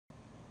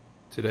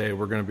Today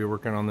we're going to be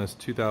working on this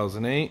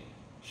 2008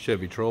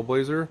 Chevy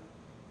Trailblazer,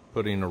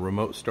 putting a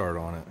remote start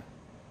on it.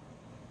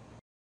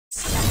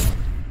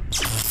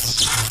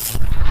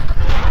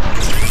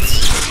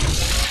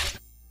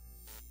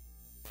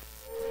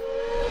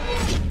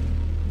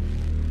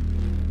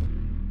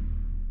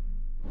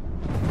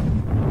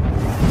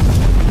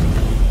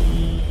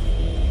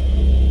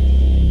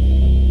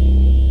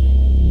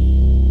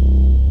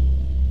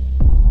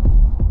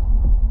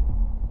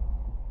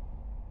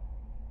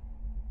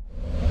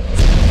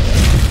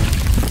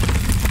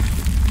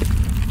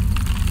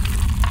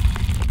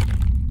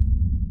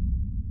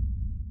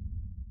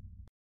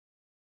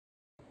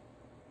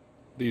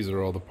 These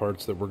are all the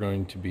parts that we're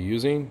going to be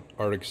using: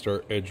 Arctic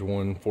Star Edge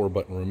 1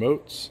 4-button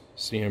remotes,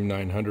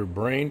 CM900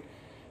 brain,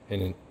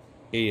 and an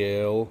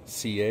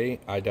ALCA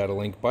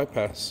IDATALINK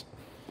bypass.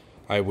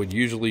 I would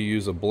usually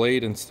use a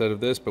blade instead of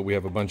this, but we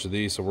have a bunch of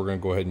these, so we're going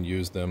to go ahead and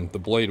use them. The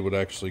blade would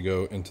actually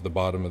go into the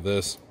bottom of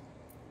this.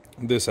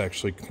 This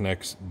actually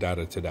connects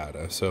data to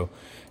data. So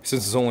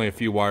since it's only a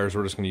few wires,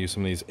 we're just going to use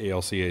some of these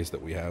ALCAs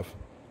that we have.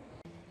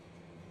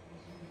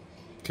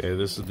 Okay,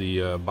 this is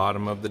the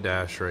bottom of the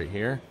dash right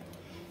here.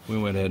 We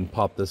went ahead and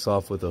popped this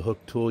off with a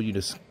hook tool. You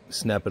just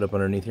snap it up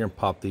underneath here and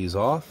pop these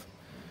off.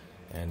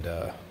 And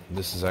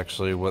this is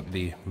actually what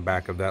the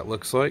back of that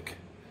looks like.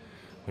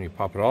 When you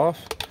pop it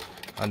off,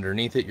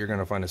 underneath it you're going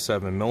to find a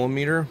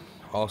 7mm.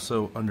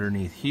 Also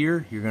underneath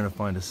here you're going to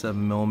find a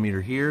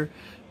 7mm here.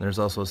 There's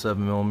also a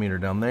 7mm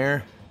down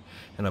there.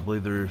 And I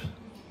believe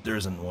there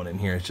isn't one in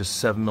here. It's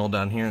just 7mm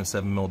down here and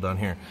 7mm down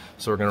here.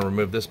 So we're going to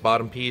remove this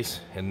bottom piece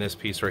and this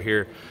piece right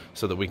here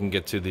so that we can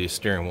get to the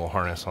steering wheel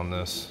harness on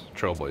this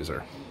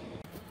Trailblazer.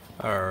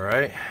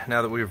 Alright,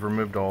 now that we've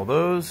removed all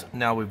those,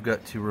 now we've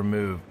got to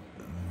remove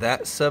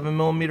that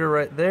 7mm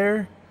right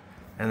there,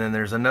 and then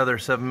there's another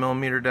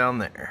 7mm down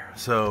there.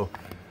 So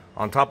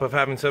on top of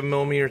having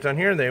 7mm down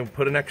here, they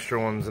put an extra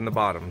ones in the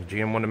bottom.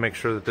 GM wanted to make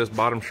sure that this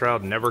bottom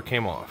shroud never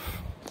came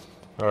off.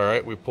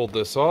 Alright, we pulled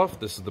this off.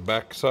 This is the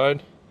back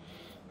side.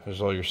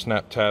 There's all your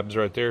snap tabs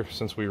right there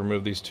since we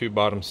removed these two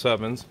bottom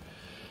 7s.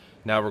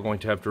 Now we're going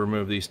to have to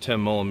remove these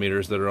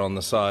 10mm that are on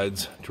the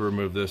sides to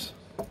remove this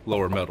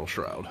lower metal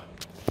shroud.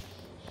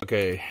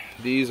 Okay,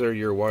 these are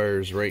your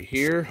wires right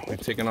here. We've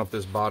taken off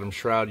this bottom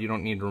shroud. You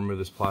don't need to remove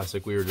this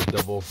plastic. We were just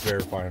double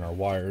verifying our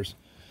wires.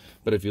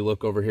 But if you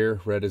look over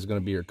here, red is going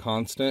to be your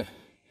constant.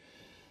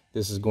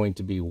 This is going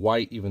to be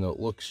white, even though it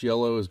looks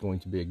yellow, is going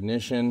to be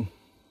ignition.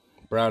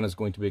 Brown is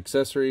going to be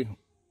accessory.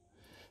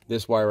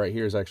 This wire right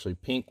here is actually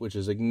pink, which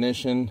is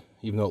ignition,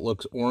 even though it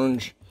looks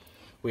orange.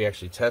 We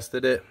actually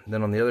tested it.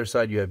 Then on the other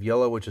side, you have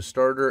yellow, which is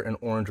starter, and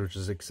orange, which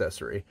is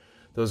accessory.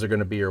 Those are going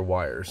to be your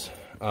wires.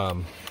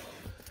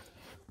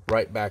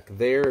 Right back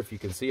there, if you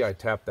can see, I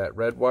tapped that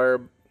red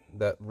wire,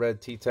 that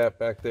red T-tap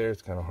back there.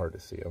 It's kind of hard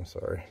to see, I'm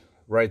sorry.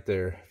 Right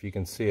there, if you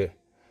can see it,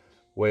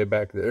 way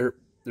back there,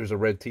 there's a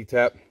red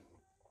T-tap.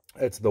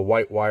 It's the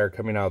white wire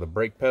coming out of the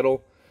brake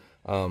pedal.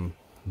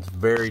 It's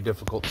very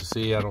difficult to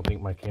see. I don't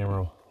think my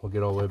camera will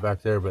get all the way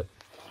back there, but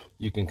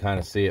you can kind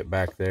of see it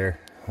back there.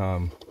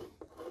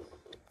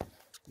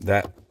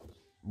 That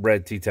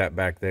red T-tap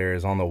back there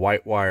is on the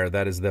white wire.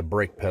 That is the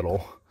brake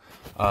pedal.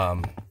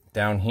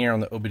 Down here on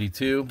the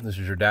OBD2, this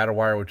is your data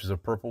wire, which is a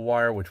purple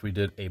wire, which we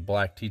did a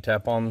black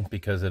T-tap on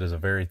because it is a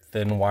very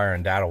thin wire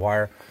and data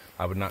wire.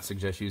 I would not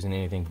suggest using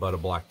anything but a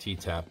black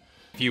T-tap.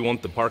 If you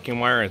want the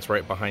parking wire, it's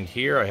right behind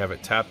here. I have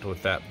it tapped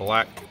with that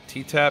black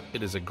T-tap.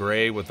 It is a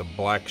gray with a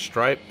black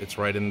stripe. It's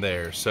right in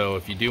there. So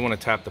if you do want to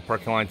tap the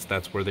parking lights,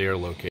 that's where they are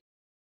located.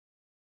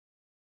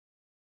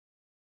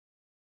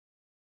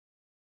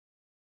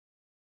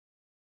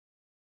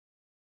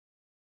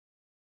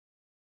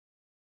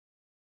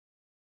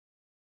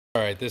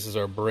 Alright, this is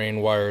our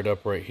brain wired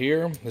up right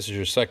here. This is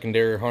your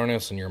secondary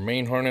harness and your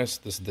main harness.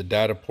 This is the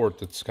data port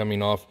that's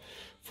coming off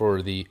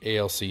for the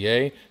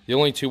ALCA. The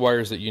only two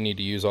wires that you need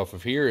to use off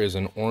of here is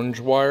an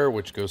orange wire,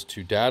 which goes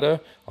to data,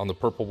 on the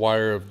purple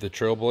wire of the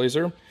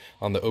Trailblazer,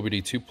 on the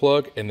OBD2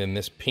 plug, and then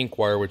this pink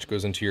wire, which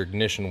goes into your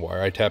ignition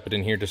wire. I tap it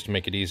in here just to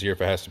make it easier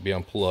if it has to be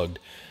unplugged.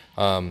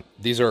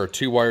 These are our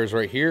two wires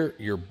right here.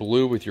 Your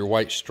blue with your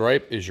white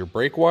stripe is your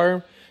brake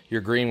wire. Your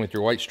green with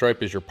your white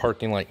stripe is your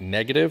parking light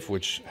negative,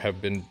 which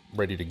have been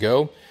ready to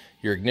go.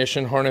 Your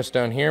ignition harness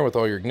down here with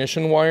all your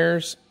ignition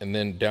wires, and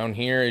then down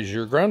here is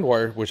your ground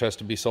wire, which has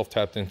to be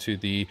self-tapped into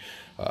the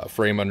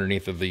frame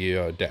underneath of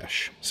the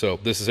dash. So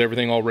this is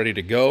everything all ready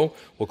to go.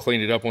 We'll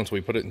clean it up once we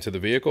put it into the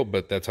vehicle,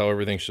 but that's how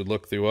everything should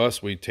look through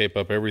us. We tape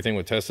up everything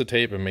with Testa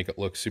tape and make it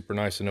look super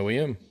nice and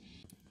OEM.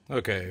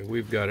 Okay,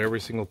 we've got every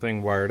single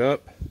thing wired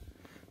up.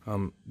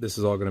 This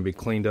is all going to be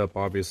cleaned up,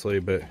 obviously,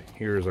 but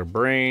here's our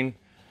brain.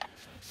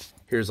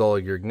 Here's all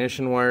of your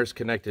ignition wires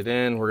connected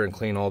in. We're going to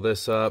clean all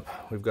this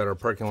up. We've got our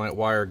parking light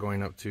wire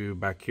going up to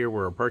back here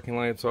where our parking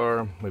lights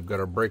are. We've got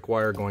our brake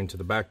wire going to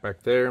the back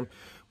there.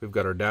 We've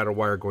got our data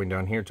wire going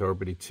down here to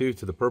OBD2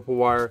 to the purple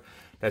wire.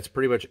 That's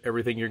pretty much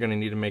everything you're going to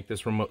need to make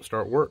this remote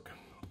start work.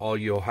 All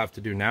you'll have to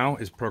do now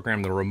is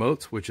program the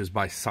remotes, which is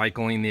by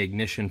cycling the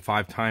ignition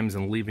 5 times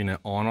and leaving it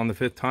on the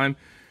 5th time.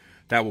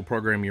 That will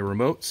program your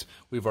remotes.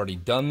 We've already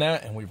done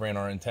that, and we've ran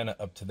our antenna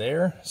up to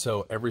there.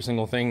 So every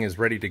single thing is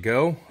ready to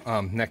go.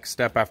 Next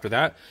step after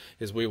that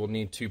is we will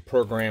need to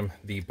program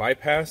the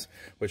bypass,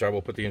 which I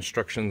will put the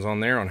instructions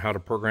on there on how to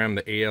program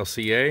the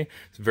ALCA.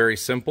 It's very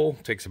simple,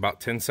 takes about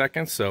 10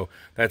 seconds. So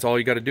that's all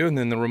you got to do, and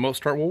then the remote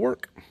start will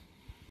work.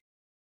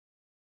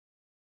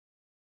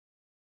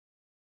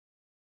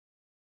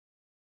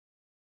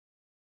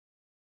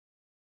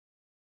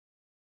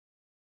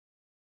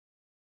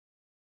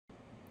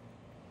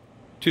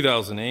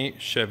 ...2008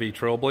 Chevy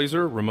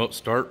Trailblazer, remote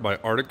start by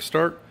Arctic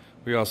Start.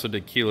 We also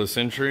did keyless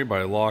entry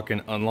by lock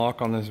and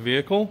unlock on this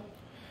vehicle.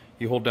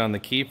 You hold down the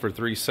key for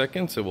 3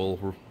 seconds, it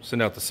will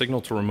send out the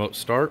signal to remote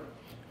start.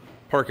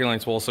 Parking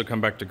lights will also come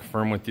back to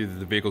confirm with you that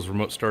the vehicle's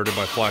remote started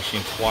by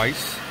flashing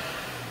twice,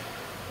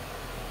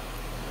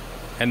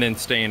 and then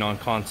staying on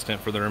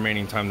constant for the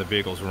remaining time the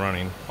vehicle's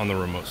running on the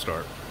remote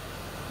start.